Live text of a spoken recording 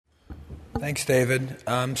Thanks, David.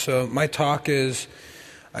 So my talk is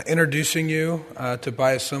introducing you to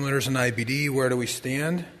biosimilars and IBD. Where do we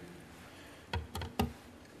stand?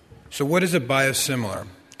 So what is a biosimilar?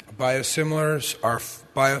 Biosimilars are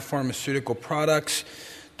biopharmaceutical products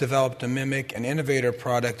developed to mimic an innovator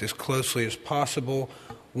product as closely as possible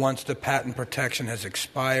once the patent protection has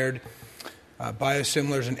expired.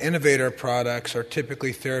 Biosimilars and innovator products are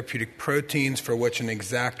typically therapeutic proteins for which an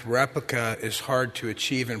exact replica is hard to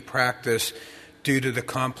achieve in practice due to the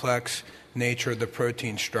complex nature of the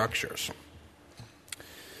protein structures.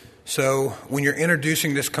 So when you're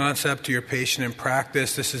introducing this concept to your patient in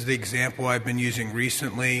practice, this is the example I've been using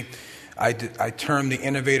recently. I term the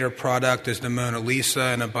innovator product as the Mona Lisa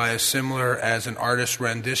and a biosimilar as an artist's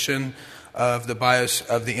rendition of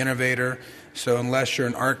the innovator. So unless you're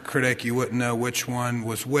an art critic, you wouldn't know which one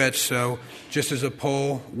was which. So just as a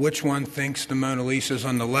poll, which one thinks the Mona Lisa is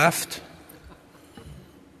on the left?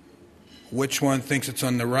 Which one thinks it's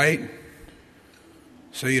on the right?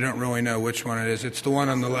 So you don't really know which one it is. It's the one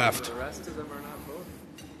on the left. The rest of them are not both.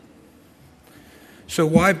 So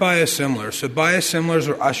why biosimilars? So biosimilars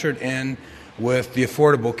were ushered in with the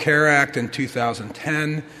Affordable Care Act in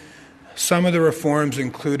 2010. Some of the reforms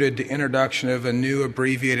included the introduction of a new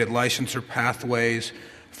abbreviated licensure pathways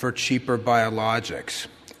for cheaper biologics.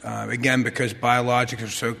 Again, because biologics are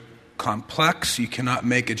so complex, you cannot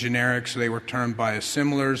make a generic, so they were termed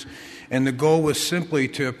biosimilars. And the goal was simply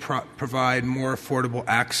to provide more affordable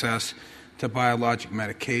access to biologic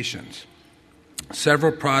medications.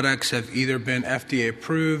 Several products have either been FDA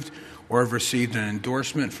approved or have received an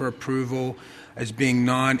endorsement for approval as being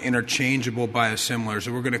non-interchangeable biosimilars.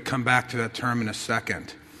 And we're going to come back to that term in a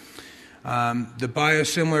second. The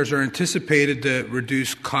biosimilars are anticipated to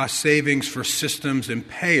reduce cost savings for systems and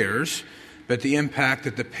payers, but the impact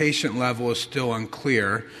at the patient level is still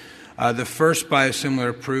unclear. The first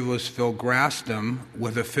biosimilar approval is filgrastim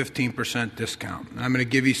with a 15% discount. And I'm going to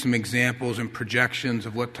give you some examples and projections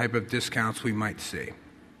of what type of discounts we might see.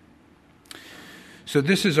 So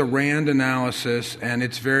this is a RAND analysis, and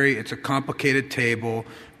it's a complicated table,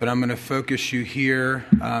 but I'm going to focus you here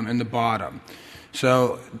in the bottom.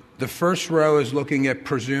 So the first row is looking at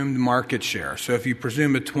presumed market share. So if you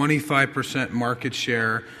presume a 25% market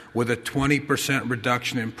share with a 20%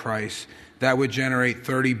 reduction in price, that would generate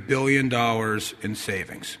 $30 billion in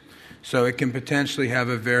savings. So it can potentially have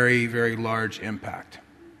a very, very large impact.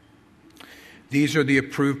 These are the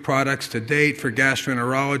approved products to date. For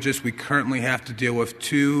gastroenterologists, we currently have to deal with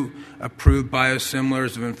 2 approved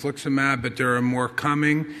biosimilars of infliximab, but there are more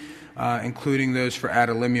coming, including those for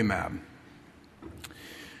adalimumab.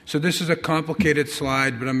 So this is a complicated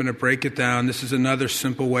slide, but I'm going to break it down. This is another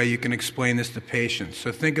simple way you can explain this to patients.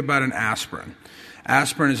 So think about an aspirin.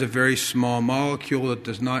 Aspirin is a very small molecule that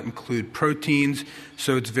does not include proteins,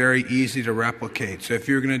 so it's very easy to replicate. So if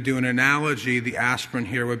you're going to do an analogy, the aspirin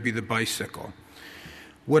here would be the bicycle.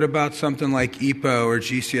 What about something like EPO or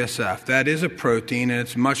GCSF? That is a protein, and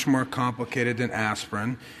it's much more complicated than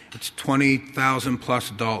aspirin. It's 20,000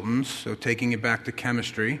 plus Daltons, so taking it back to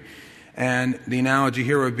chemistry. And the analogy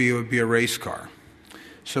here would be a race car.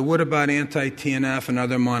 So what about anti-TNF and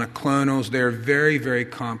other monoclonals? They're very, very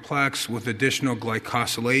complex with additional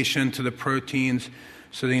glycosylation to the proteins.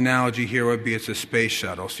 So the analogy here would be it's a space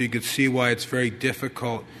shuttle. So you could see why it's very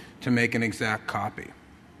difficult to make an exact copy.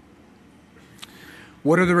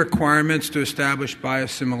 What are the requirements to establish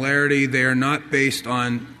biosimilarity? They are not based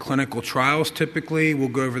on clinical trials typically. We'll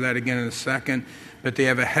go over that again in a second. But they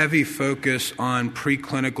have a heavy focus on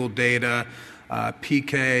preclinical data,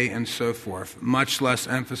 PK, and so forth. Much less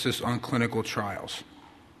emphasis on clinical trials.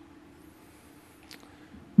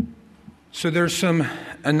 So there's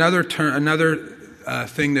another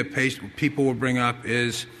thing that people will bring up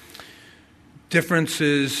is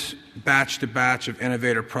differences batch to batch of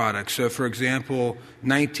innovator products. So for example,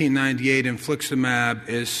 1998 infliximab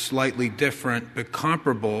is slightly different but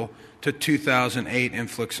comparable to 2008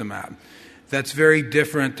 infliximab. That's very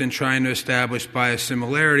different than trying to establish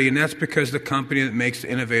biosimilarity, and that's because the company that makes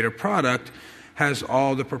the innovator product has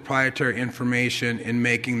all the proprietary information in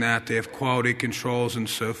making that. They have quality controls and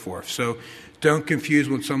so forth. So don't confuse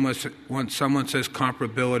when someone says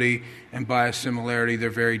comparability and biosimilarity. They're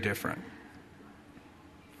very different.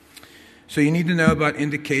 So you need to know about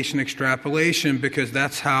indication extrapolation because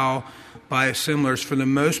that's how biosimilars, for the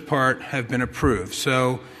most part, have been approved.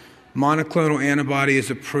 So monoclonal antibody is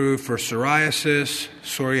approved for psoriasis,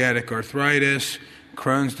 psoriatic arthritis,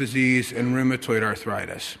 Crohn's disease, and rheumatoid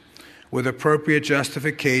arthritis. With appropriate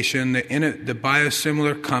justification, the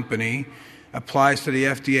biosimilar company applies to the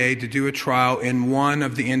FDA to do a trial in one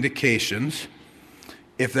of the indications.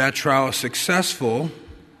 If that trial is successful,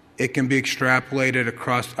 it can be extrapolated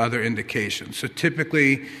across other indications. So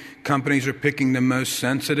typically, companies are picking the most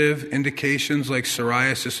sensitive indications like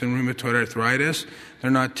psoriasis and rheumatoid arthritis.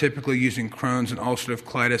 They're not typically using Crohn's and ulcerative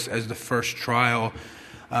colitis as the first trial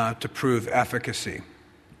to prove efficacy.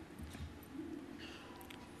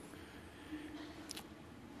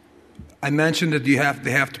 I mentioned that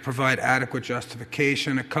they have to provide adequate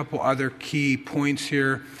justification. A couple other key points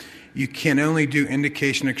here. You can only do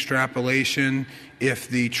indication extrapolation if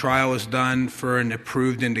the trial is done for an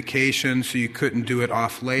approved indication, so you couldn't do it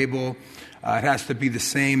off-label. It has to be the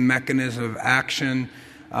same mechanism of action.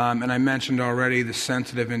 And I mentioned already the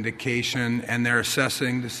sensitive indication, and they're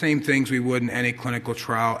assessing the same things we would in any clinical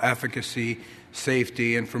trial: efficacy,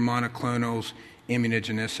 safety, and for monoclonals,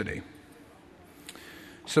 immunogenicity.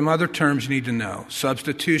 Some other terms you need to know.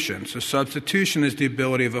 Substitution. So substitution is the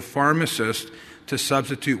ability of a pharmacist to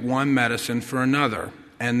substitute one medicine for another,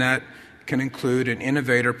 and that can include an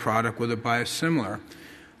innovator product with a biosimilar.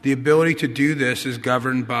 The ability to do this is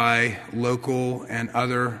governed by local and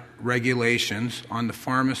other regulations on the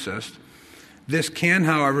pharmacist. This can,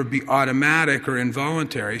 however, be automatic or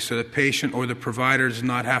involuntary, so the patient or the provider does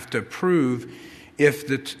not have to approve if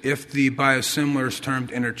the biosimilar is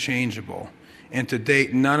termed interchangeable. And to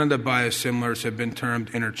date, none of the biosimilars have been termed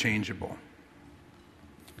interchangeable.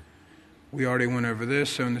 We already went over this,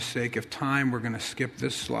 so in the sake of time, we're going to skip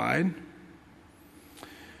this slide.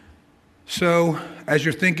 So, as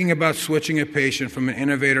you're thinking about switching a patient from an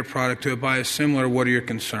innovator product to a biosimilar, what are your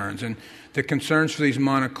concerns? And the concerns for these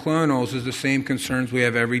monoclonals is the same concerns we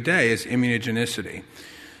have every day, is immunogenicity.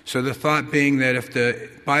 So the thought being that if the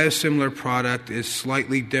biosimilar product is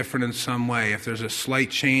slightly different in some way, if there's a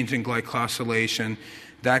slight change in glycosylation,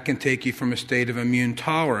 that can take you from a state of immune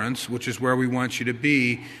tolerance, which is where we want you to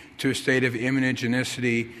be, to a state of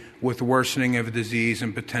immunogenicity with worsening of disease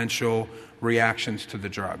and potential reactions to the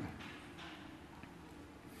drug.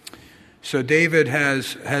 So David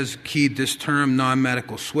has keyed this term,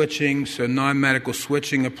 non-medical switching. So non-medical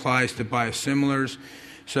switching applies to biosimilars.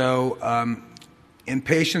 So in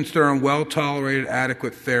patients that are on well-tolerated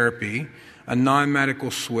adequate therapy, a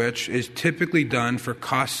non-medical switch is typically done for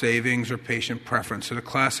cost savings or patient preference. So the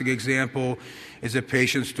classic example is a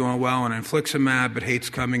patient's doing well on infliximab but hates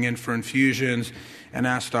coming in for infusions and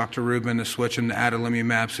asks Dr. Rubin to switch him to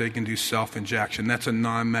adalimumab so he can do self-injection. That's a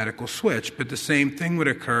non-medical switch. But the same thing would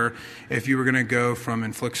occur if you were going to go from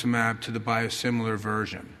infliximab to the biosimilar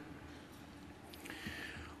version.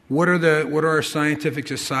 What do our scientific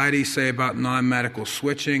societies say about non-medical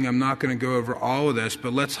switching? I'm not going to go over all of this,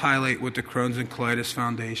 but let's highlight what the Crohn's and Colitis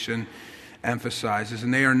Foundation emphasizes.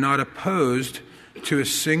 And they are not opposed to a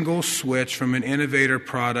single switch from an innovator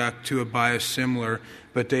product to a biosimilar,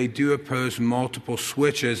 but they do oppose multiple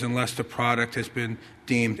switches unless the product has been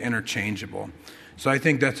deemed interchangeable. So I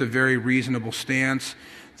think that's a very reasonable stance.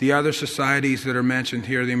 The other societies that are mentioned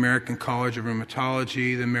here, the American College of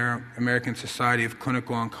Rheumatology, the American Society of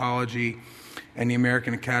Clinical Oncology, and the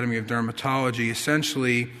American Academy of Dermatology,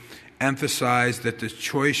 essentially emphasize that the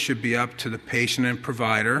choice should be up to the patient and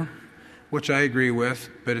provider, which I agree with,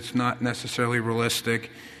 but it's not necessarily realistic.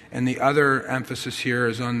 And the other emphasis here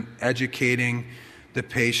is on educating the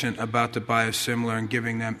patient about the biosimilar and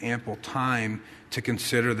giving them ample time to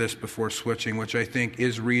consider this before switching, which I think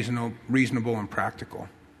is reasonable and practical.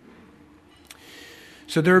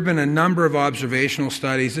 So there have been a number of observational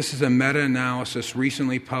studies. This is a meta-analysis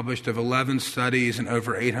recently published of 11 studies and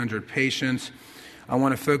over 800 patients. I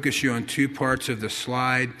want to focus you on two parts of the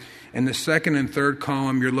slide. In the second and third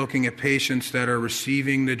column, you're looking at patients that are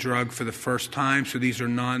receiving the drug for the first time. So these are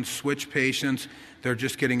non-switch patients. They're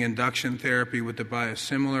just getting induction therapy with the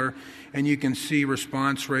biosimilar. And you can see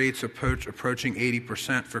response rates approaching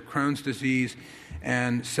 80% for Crohn's disease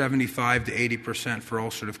and 75 to 80% for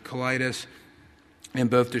ulcerative colitis in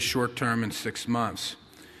both the short term and 6 months.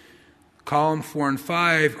 Column 4 and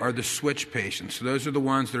 5 are the switch patients. So those are the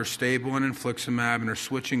ones that are stable on infliximab and are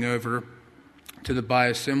switching over to the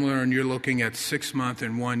biosimilar, and you're looking at 6 month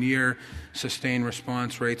and 1 year sustained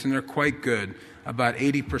response rates, and they're quite good, about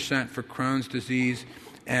 80% for Crohn's disease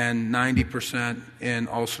and 90% in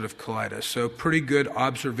ulcerative colitis. So pretty good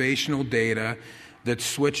observational data that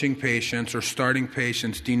switching patients or starting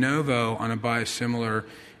patients de novo on a biosimilar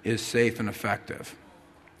is safe and effective.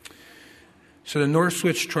 So the North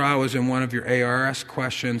Switch trial was in one of your ARS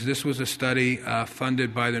questions. This was a study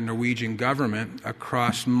funded by the Norwegian government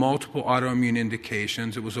across multiple autoimmune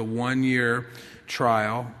indications. It was a 1-year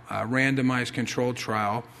trial, a randomized controlled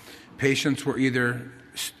trial. Patients were either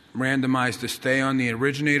randomized to stay on the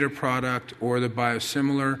originator product or the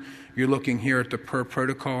biosimilar. You're looking here at the per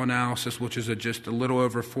protocol analysis, which is just a little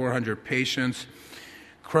over 400 patients.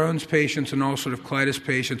 Crohn's patients and ulcerative colitis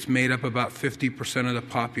patients made up about 50% of the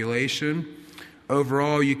population.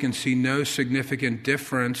 Overall, you can see no significant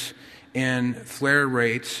difference in flare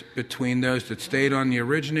rates between those that stayed on the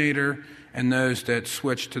originator and those that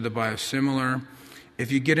switched to the biosimilar.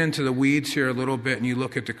 If you get into the weeds here a little bit and you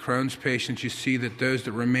look at the Crohn's patients, you see that those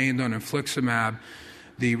that remained on infliximab,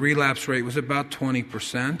 the relapse rate was about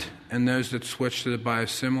 20%, and those that switched to the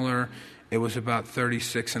biosimilar, it was about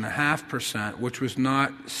 36.5%, which was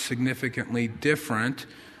not significantly different,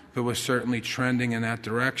 but was certainly trending in that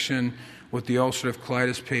direction. With the ulcerative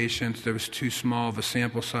colitis patients, there was too small of a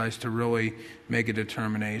sample size to really make a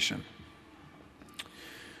determination.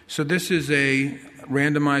 So this is a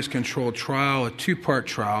randomized controlled trial, a two-part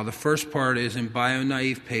trial. The first part is in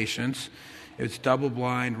bio-naive patients. It's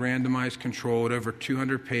double-blind, randomized controlled, over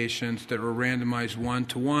 200 patients that were randomized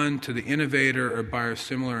 1-to-1 to the innovator or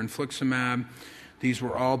biosimilar infliximab. These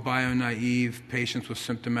were all bio-naive patients with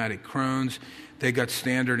symptomatic Crohn's. They got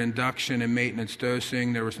standard induction and maintenance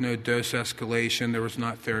dosing. There was no dose escalation. There was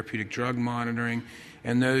not therapeutic drug monitoring.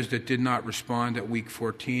 And those that did not respond at week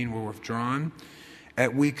 14 were withdrawn.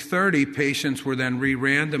 At week 30, patients were then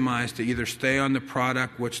re-randomized to either stay on the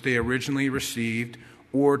product which they originally received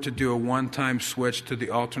or to do a one-time switch to the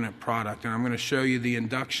alternate product. And I'm going to show you the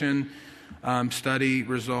induction study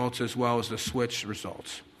results as well as the switch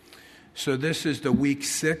results. So this is the week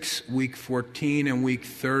 6, week 14, and week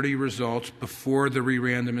 30 results before the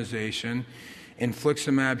re-randomization.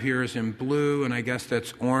 Infliximab here is in blue, and I guess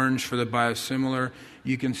that's orange for the biosimilar.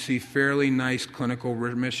 You can see fairly nice clinical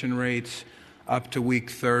remission rates up to week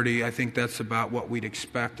 30. I think that's about what we'd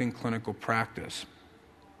expect in clinical practice.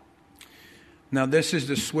 Now, this is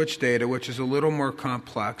the switch data, which is a little more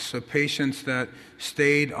complex. So patients that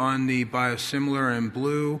stayed on the biosimilar in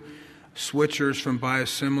blue, switchers from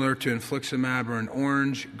biosimilar to infliximab are in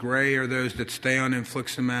orange, gray are those that stay on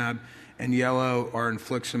infliximab, and yellow are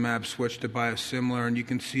infliximab switched to biosimilar. And you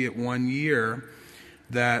can see at 1 year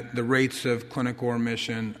that the rates of clinical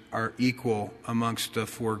remission are equal amongst the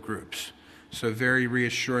four groups. So very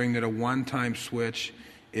reassuring that a one-time switch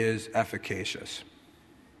is efficacious.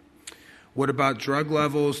 What about drug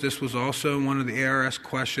levels? This was also one of the ARS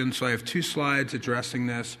questions, so I have 2 slides addressing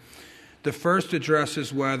this. The first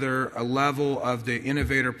addresses whether a level of the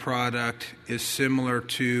innovator product is similar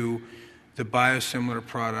to the biosimilar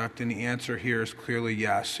product, and the answer here is clearly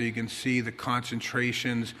yes. So you can see the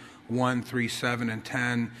concentrations 1, 3, 7, and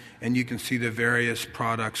 10, and you can see the various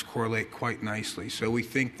products correlate quite nicely. So we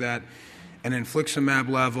think that an infliximab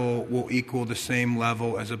level will equal the same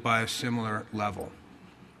level as a biosimilar level.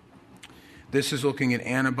 This is looking at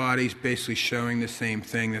antibodies, basically showing the same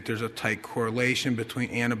thing, that there's a tight correlation between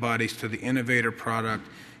antibodies to the innovator product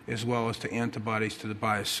as well as to antibodies to the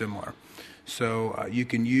biosimilar. So you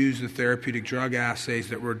can use the therapeutic drug assays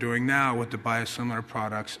that we're doing now with the biosimilar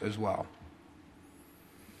products as well.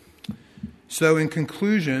 So in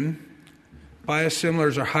conclusion,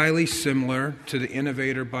 biosimilars are highly similar to the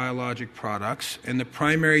innovator biologic products, and the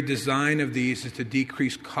primary design of these is to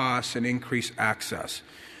decrease costs and increase access.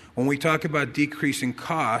 When we talk about decreasing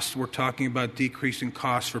costs, we're talking about decreasing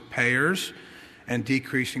costs for payers and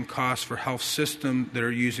decreasing costs for health systems that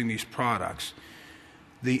are using these products.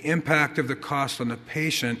 The impact of the cost on the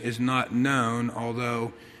patient is not known,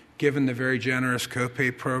 although given the very generous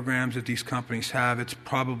copay programs that these companies have, it's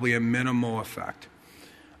probably a minimal effect.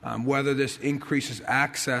 Whether this increases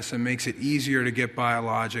access and makes it easier to get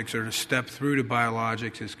biologics or to step through to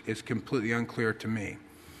biologics is completely unclear to me.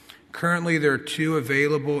 Currently, there are 2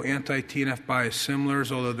 available anti-TNF biosimilars,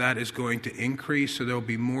 although that is going to increase, so there will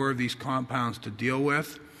be more of these compounds to deal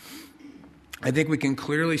with. I think we can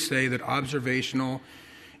clearly say that observational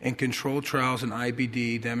and controlled trials in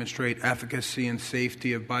IBD demonstrate efficacy and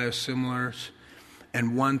safety of biosimilars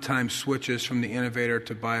and one-time switches from the innovator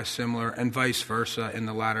to biosimilar and vice versa in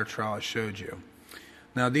the latter trial I showed you.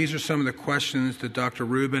 Now, these are some of the questions that Dr.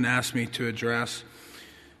 Rubin asked me to address.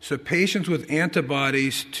 So patients with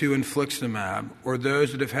antibodies to infliximab or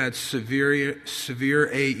those that have had severe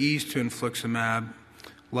AEs to infliximab,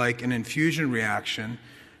 like an infusion reaction,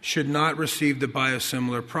 should not receive the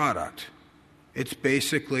biosimilar product. It's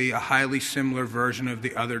basically a highly similar version of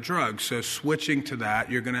the other drug. So switching to that,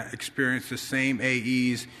 you're going to experience the same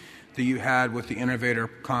AEs that you had with the innovator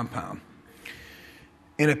compound.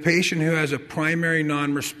 In a patient who has a primary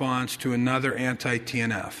non-response to another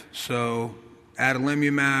anti-TNF, so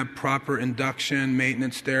adalimumab, proper induction,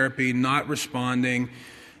 maintenance therapy, not responding,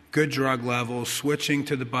 good drug levels, switching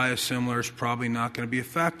to the biosimilar is probably not going to be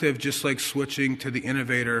effective, just like switching to the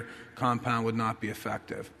innovator compound would not be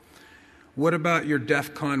effective. What about your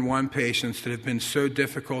DEFCON 1 patients that have been so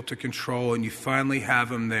difficult to control and you finally have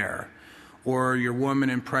them there? Or your woman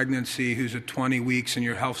in pregnancy who's at 20 weeks and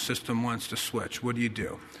your health system wants to switch? What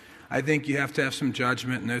do? I think you have to have some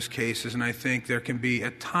judgment in those cases, and I think there can be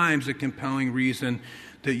at times a compelling reason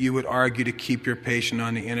that you would argue to keep your patient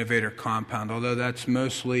on the innovator compound, although that's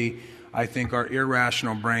mostly, I think, our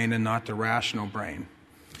irrational brain and not the rational brain.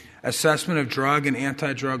 Assessment of drug and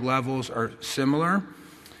anti-drug levels are similar.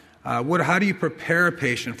 How do you prepare a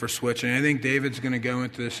patient for switching? I think David's going to go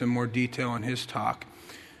into this in more detail in his talk.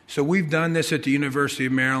 So we've done this at the University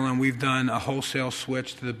of Maryland. We've done a wholesale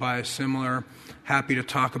switch to the biosimilar. Happy to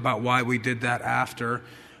talk about why we did that after.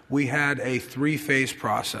 We had a 3-phase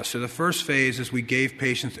process. So the first phase is we gave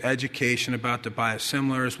patients education about the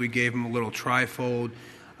biosimilars. We gave them a little trifold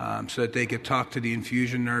so that they could talk to the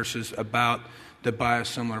infusion nurses about the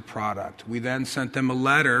biosimilar product. We then sent them a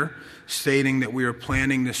letter stating that we were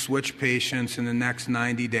planning to switch patients in the next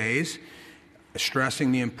 90 days,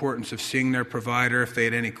 stressing the importance of seeing their provider if they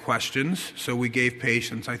had any questions. So we gave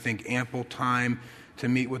patients, I think, ample time to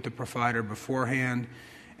meet with the provider beforehand,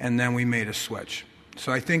 and then we made a switch.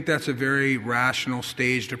 So I think that's a very rational,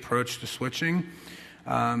 staged approach to switching.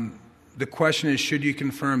 The question is, should you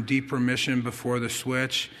confirm deep remission before the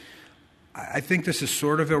switch? I think this is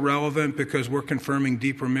sort of irrelevant because we're confirming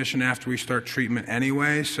deep remission after we start treatment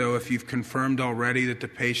anyway. So if you've confirmed already that the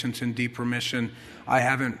patient's in deep remission, I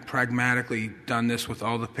haven't pragmatically done this with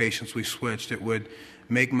all the patients we switched. It would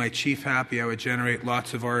make my chief happy. I would generate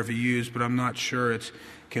lots of RVUs, but I'm not sure it's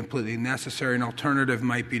completely necessary. An alternative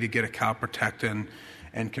might be to get a calprotectin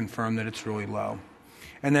and confirm that it's really low.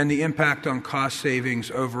 And then the impact on cost savings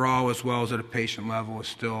overall as well as at a patient level is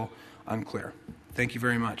still unclear. Thank you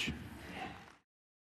very much.